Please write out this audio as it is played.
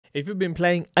If you've been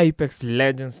playing Apex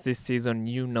Legends this season,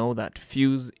 you know that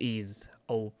Fuse is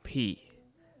OP.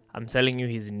 I'm telling you,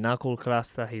 his knuckle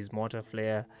cluster, his mortar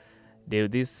flare,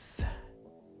 dude, this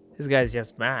guy is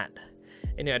just mad.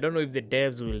 Anyway, I don't know if the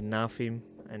devs will nerf him,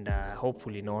 and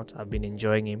hopefully not. I've been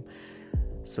enjoying him.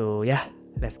 So yeah,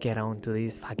 let's get on to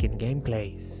these fucking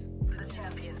gameplays. The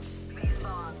champion, these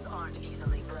bonds aren't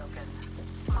easily broken.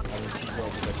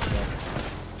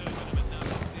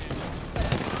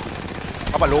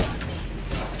 Apa low?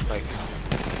 Nice.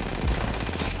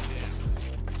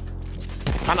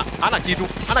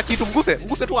 Ana kitu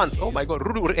mguse tu once. Oh my god,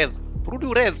 Rudy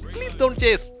Rez. Please don't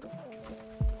chase.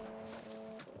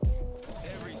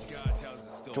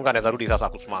 Chunga anaweza rudi sasa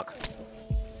kusmack.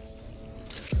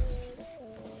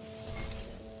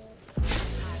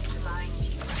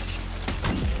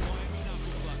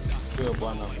 Sio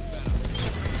bwana.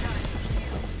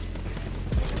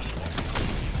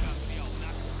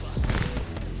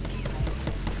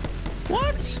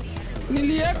 What?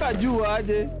 Nilieka juu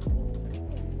aje?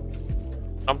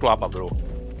 Mtu hapa bro.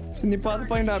 Sini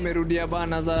Pathfinder amerudia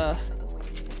bana za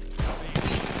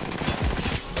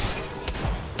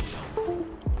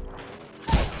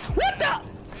What the?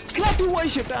 Slatu wa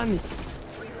shetani.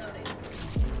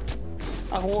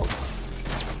 Aho.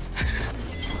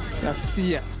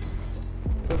 Tasia.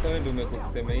 Sasa wewe ndio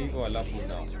umekusema hivyo alafu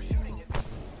na.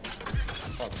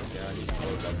 Fuck yani.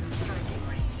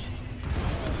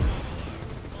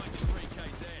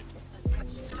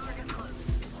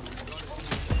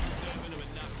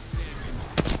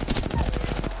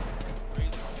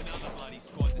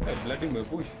 Bloody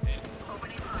umepush.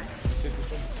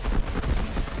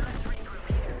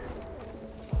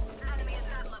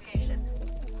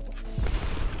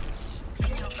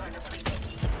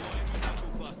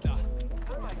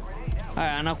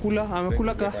 Haya,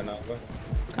 amekula ka.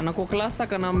 Kanako cluster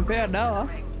kanampea dawa.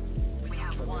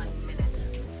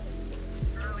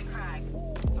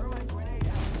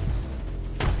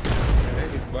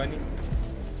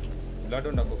 Blood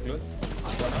on go close.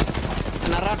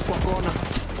 Na rat kwa kona.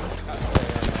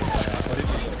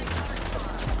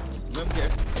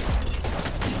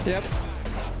 Yep.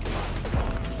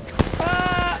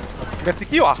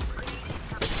 Umesikiwa?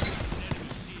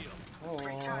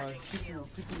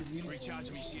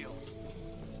 Recharge me shields.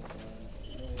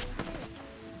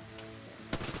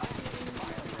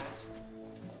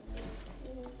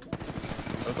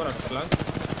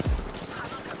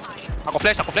 Ako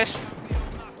flash.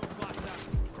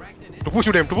 To push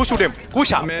them.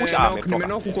 Push.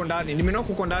 Nimenock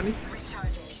huko ndani.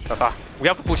 Sasa, we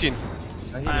have to push in.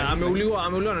 Ameuliwa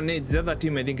na nades. The other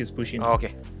team I think is pushing. Oh,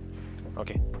 okay.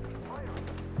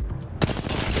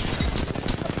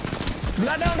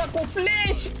 Blood under ko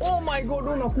flash. Oh my god,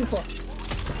 unakufa.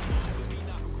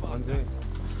 Anze.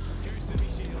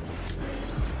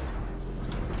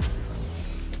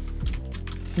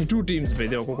 Ni two teams by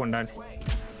the way huko ndani.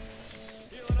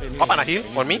 Papa na heal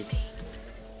on me.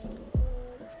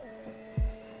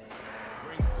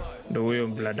 Ndio huyo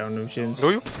blood down options. Ndio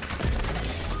huyo.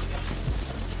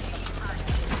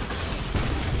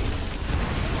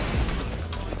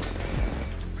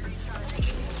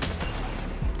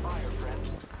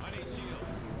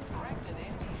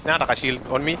 Nataka shields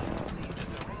on me.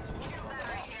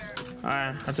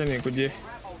 Acha nikuje.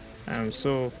 I'm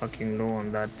so fucking low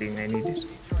on that thing. I need it.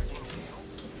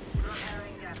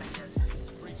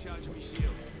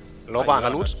 Low bana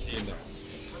loot.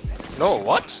 No,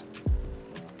 what?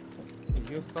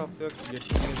 You stop search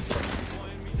get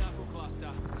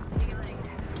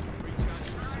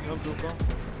no blue.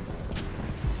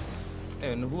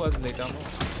 And who has later ammo?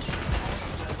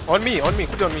 On me,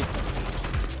 put on me.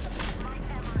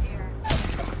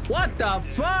 What the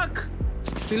fuck?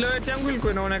 Silhouette yangu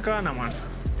ilikuwa inaonekana man.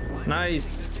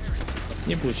 Nice.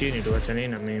 Ni pushini tu achane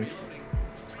na mimi.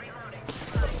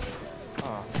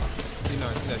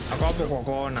 Hapo kwa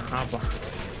kona hapa.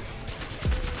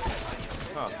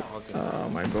 Okay. Oh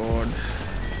my god.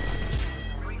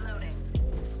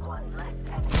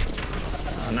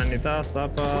 Ananithast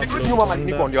hapa. Nyuma man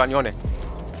nipo ndio anione.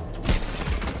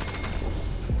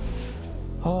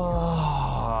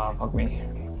 Fuck me.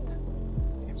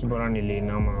 Bora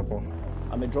nilinama hapo.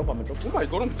 Amedrop. Oh my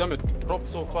god, msame drop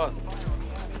so fast.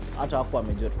 Hata hapo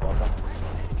amejot kwa hapa.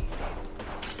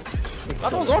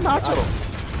 That was on natural.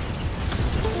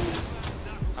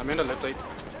 Ameenda left side.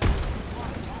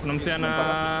 Unamsi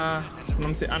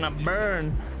ana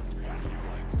burn.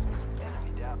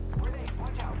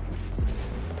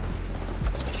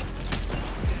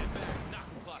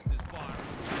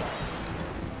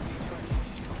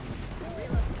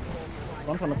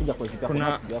 Watu wanakuja kwa zipi hapo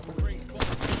hapo.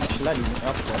 Blood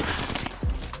hapo.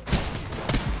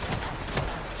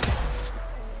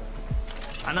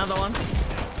 Another one.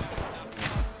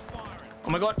 Oh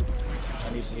my god.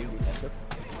 I need to leave defensive.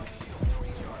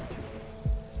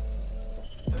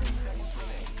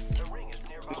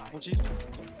 Punchy.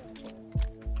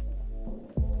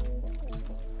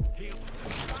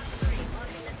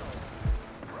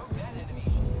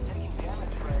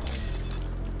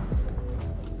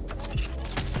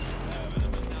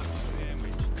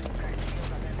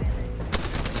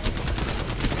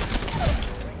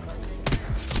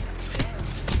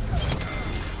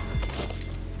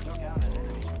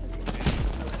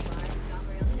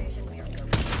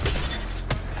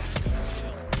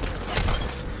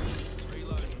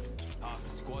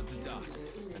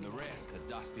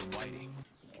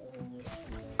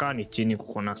 Kaa ni chini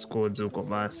kuko na squads huko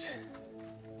basi.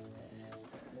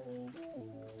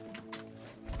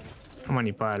 Kama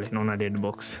ni pale naona dead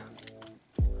box.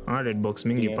 Naona dead box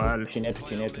mingi pale. Chini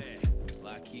yetu.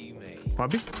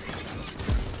 Wapi?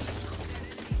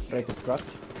 Right, it's cracked.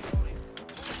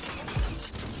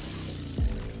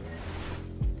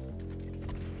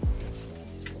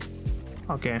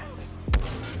 Okay.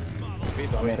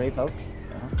 We're right out.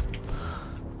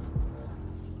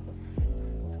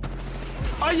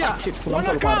 Oh yeah. Shit, kuna mtu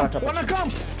alikuwa anataka hapa Wanna chini.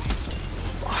 come.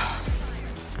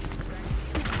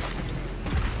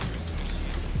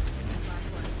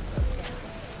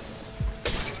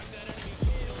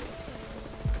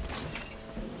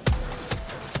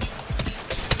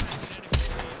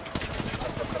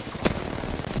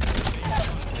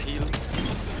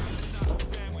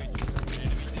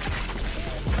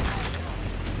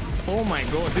 Oh my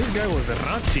god, this guy was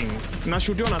ratting.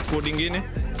 Nashutiwa na squad ingine.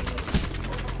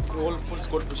 All full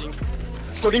squad pushing.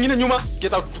 Squad ingine nyuma.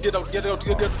 Get out.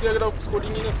 Squad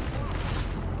ingine.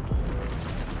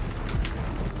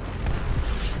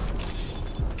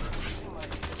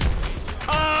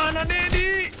 Ah, na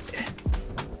dedi.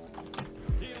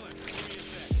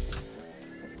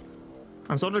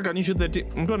 Unsorted, can you shoot the team?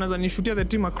 Mtu anaweza nishutia the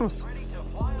team across.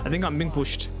 I think I'm being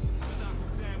pushed.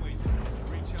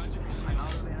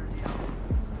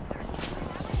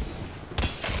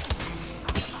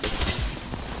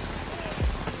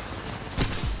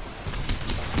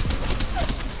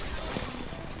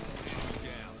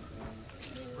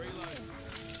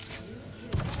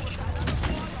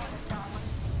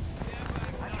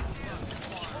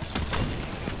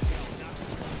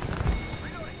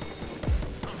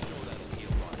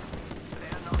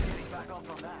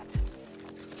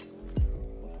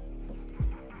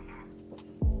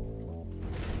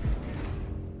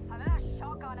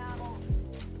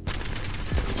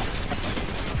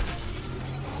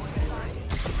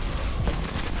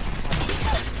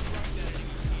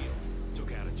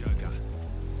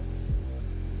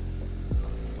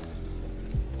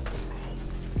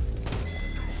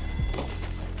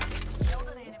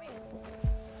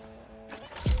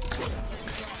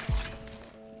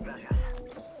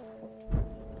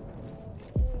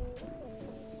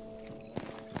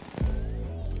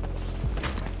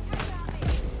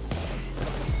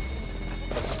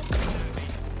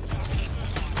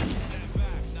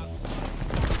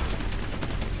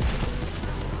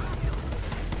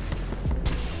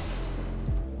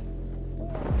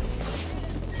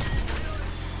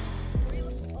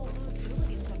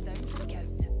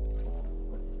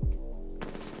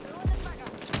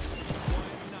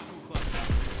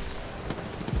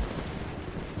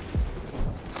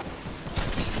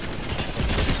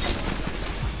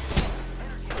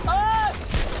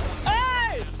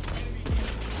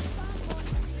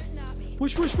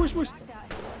 Push.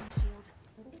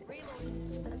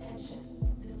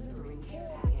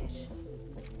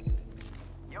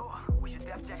 Yo, we should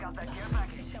def check out that care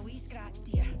package. Just a wee scratch,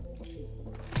 dear.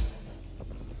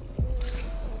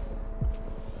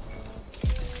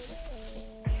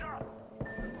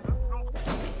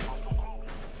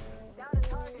 Down to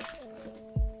target.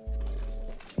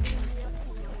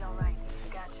 You'll be all right.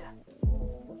 Gotcha.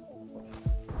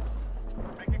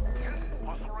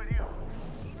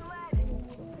 Either way,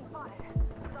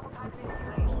 spotted. Double time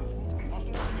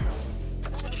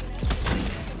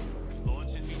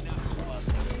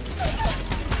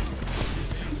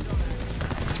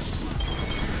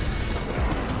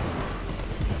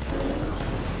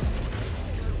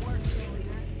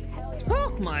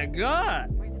Oh my god.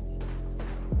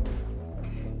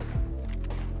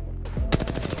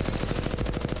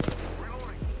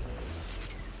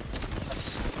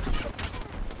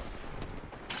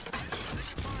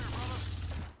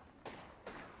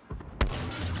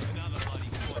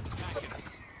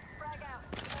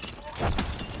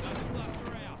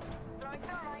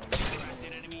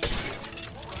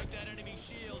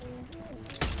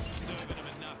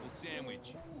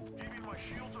 sandwich. Giving my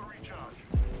shields a recharge.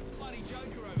 Bloody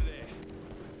Joker over there.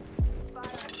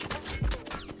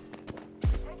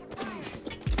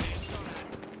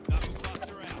 Knuckle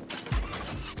cluster out.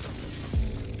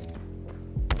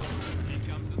 Here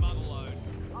comes the mother load.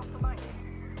 Off the mic.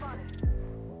 Spotted.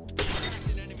 Cracked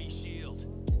an enemy shield.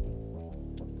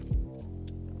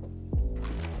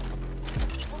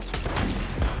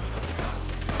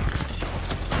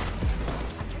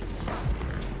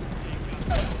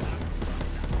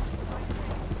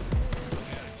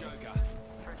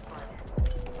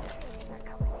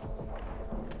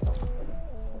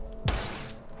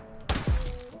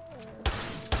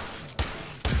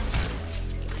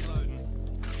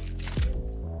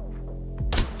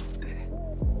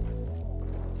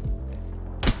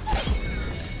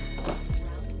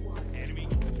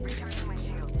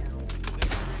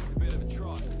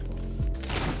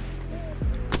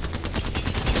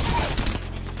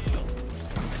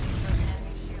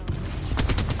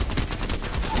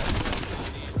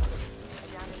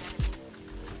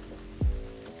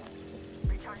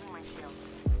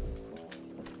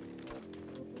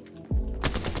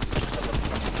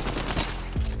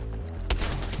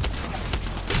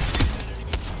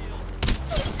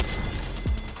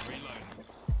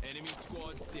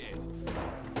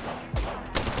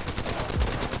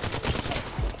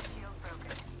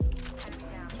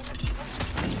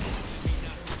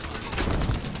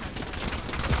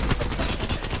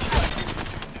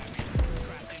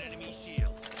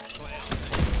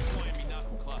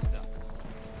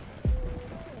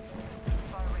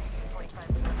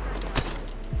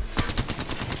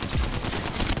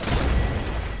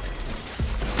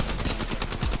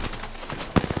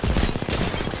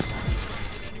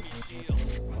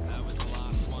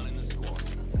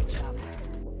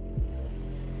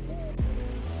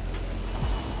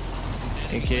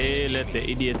 Okay, let the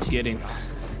idiots get in.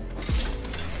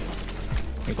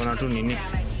 Niko na tu nini?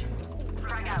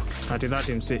 Ati that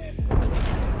him see.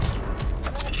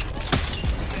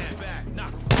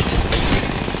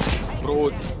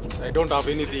 Bros, I don't have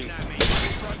anything.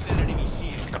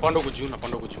 Napanda huku juu.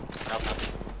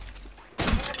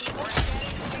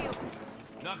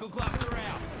 Knuckle cluster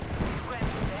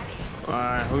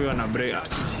out. Huyo ana break.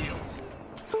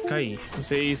 Kai,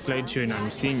 msee hii slideshow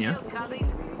inanisinya.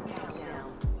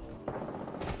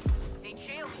 Need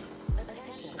shield.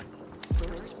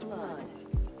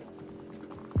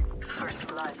 First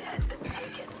blood has been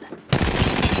taken.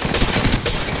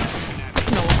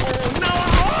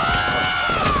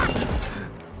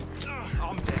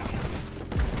 I'm down.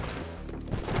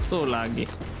 So laggy.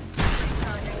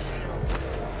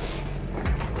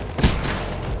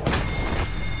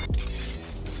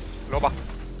 Loba.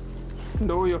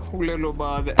 Ndo huyo ule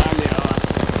loba the earlier one.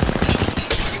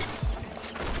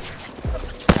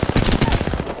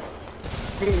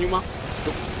 Mungu nyuma.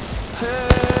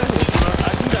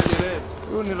 Atinda ni red.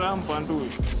 Huyo ni rampa ndu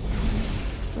huyo.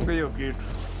 Chunga hiyo kitu.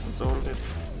 It's all dead.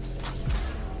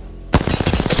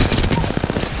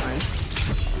 Nice.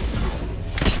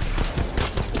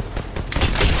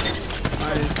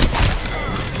 Nice.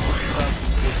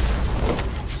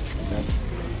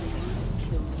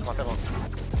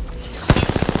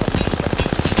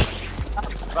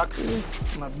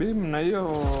 Na beam na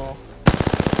hiyo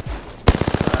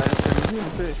SMG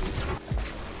msee.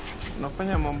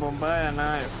 Unafanya mambo mbaya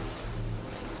nayo.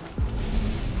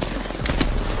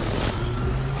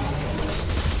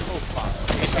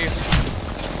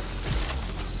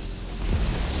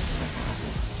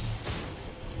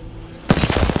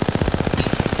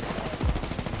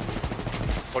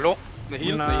 Follow. Na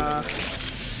heal.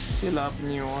 Heal up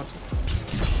new water.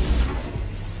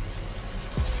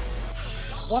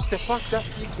 What the fuck just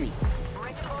hit me?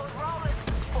 Break the balls rolling.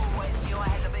 Always knew I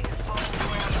had the biggest balls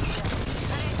around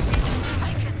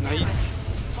here. Nice.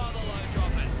 Mother load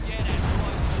dropping. Get as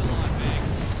close to the light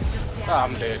bags.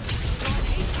 I'm dead.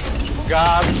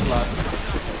 Gas plus.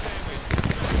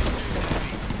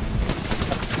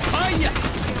 Aya!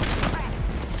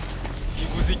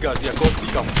 Kiguzi gas ya caustic.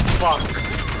 Fuck.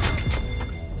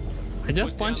 I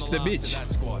just punched the bitch. That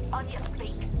squad. On your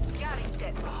feet. Got him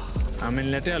dead.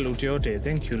 Ameniletea loot yote.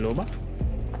 Thank you, Loba.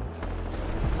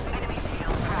 Enemy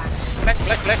shield cracked.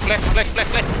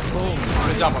 Flash. Oh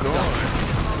my god.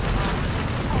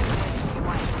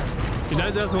 Did I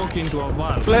just walk into a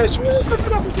valve? Flash.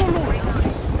 I'm so low.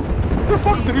 What the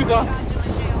fuck do you that?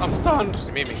 I'm stunned.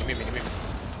 Mimi.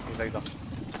 He's like that.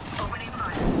 Opening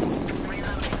fire.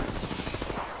 Reloading.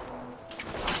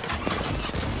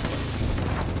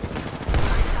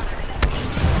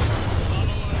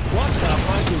 What the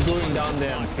fuck is going down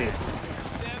there and see?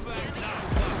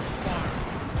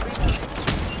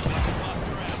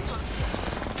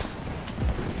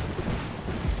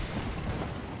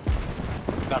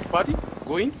 That party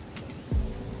going.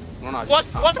 No, no.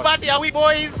 What party are we,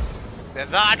 boys? The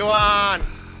third one.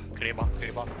 Greba.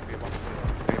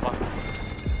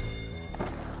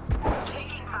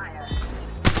 Taking fire.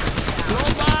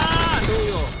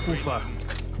 Kufa.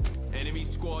 Enemy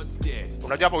squad's dead.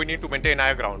 Unajua hapo we need to maintain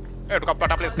higher ground.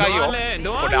 Tukapata place ka hiyo.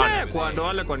 Ndo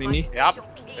wale kwa nini? Yep.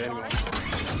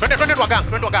 20 to a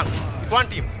gang. It's one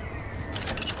team.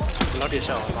 Not a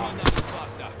shower.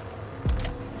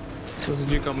 Sasa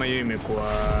sijui kama hiyo imekuwa.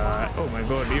 Oh my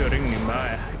god, hiyo ring ni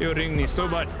mbaya. Hiyo ring ni so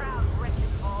bad.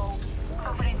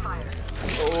 Opening fire.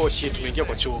 Oh shit, tumeingia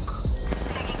kwa choke.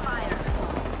 Taking fire.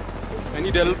 I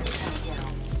need help.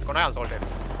 Kuna unsalted.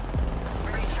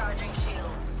 Recharging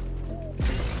shields.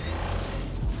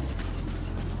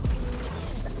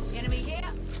 Enemy here.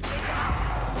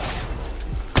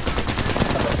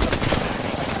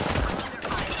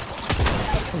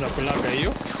 Unakulaga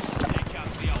hiyo?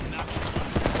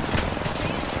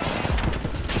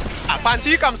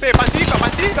 Panchika mse, panchika.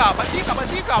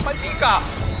 Panchika.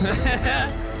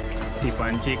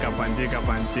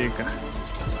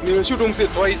 Nimeshoot him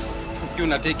twice. You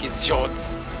na take his shots.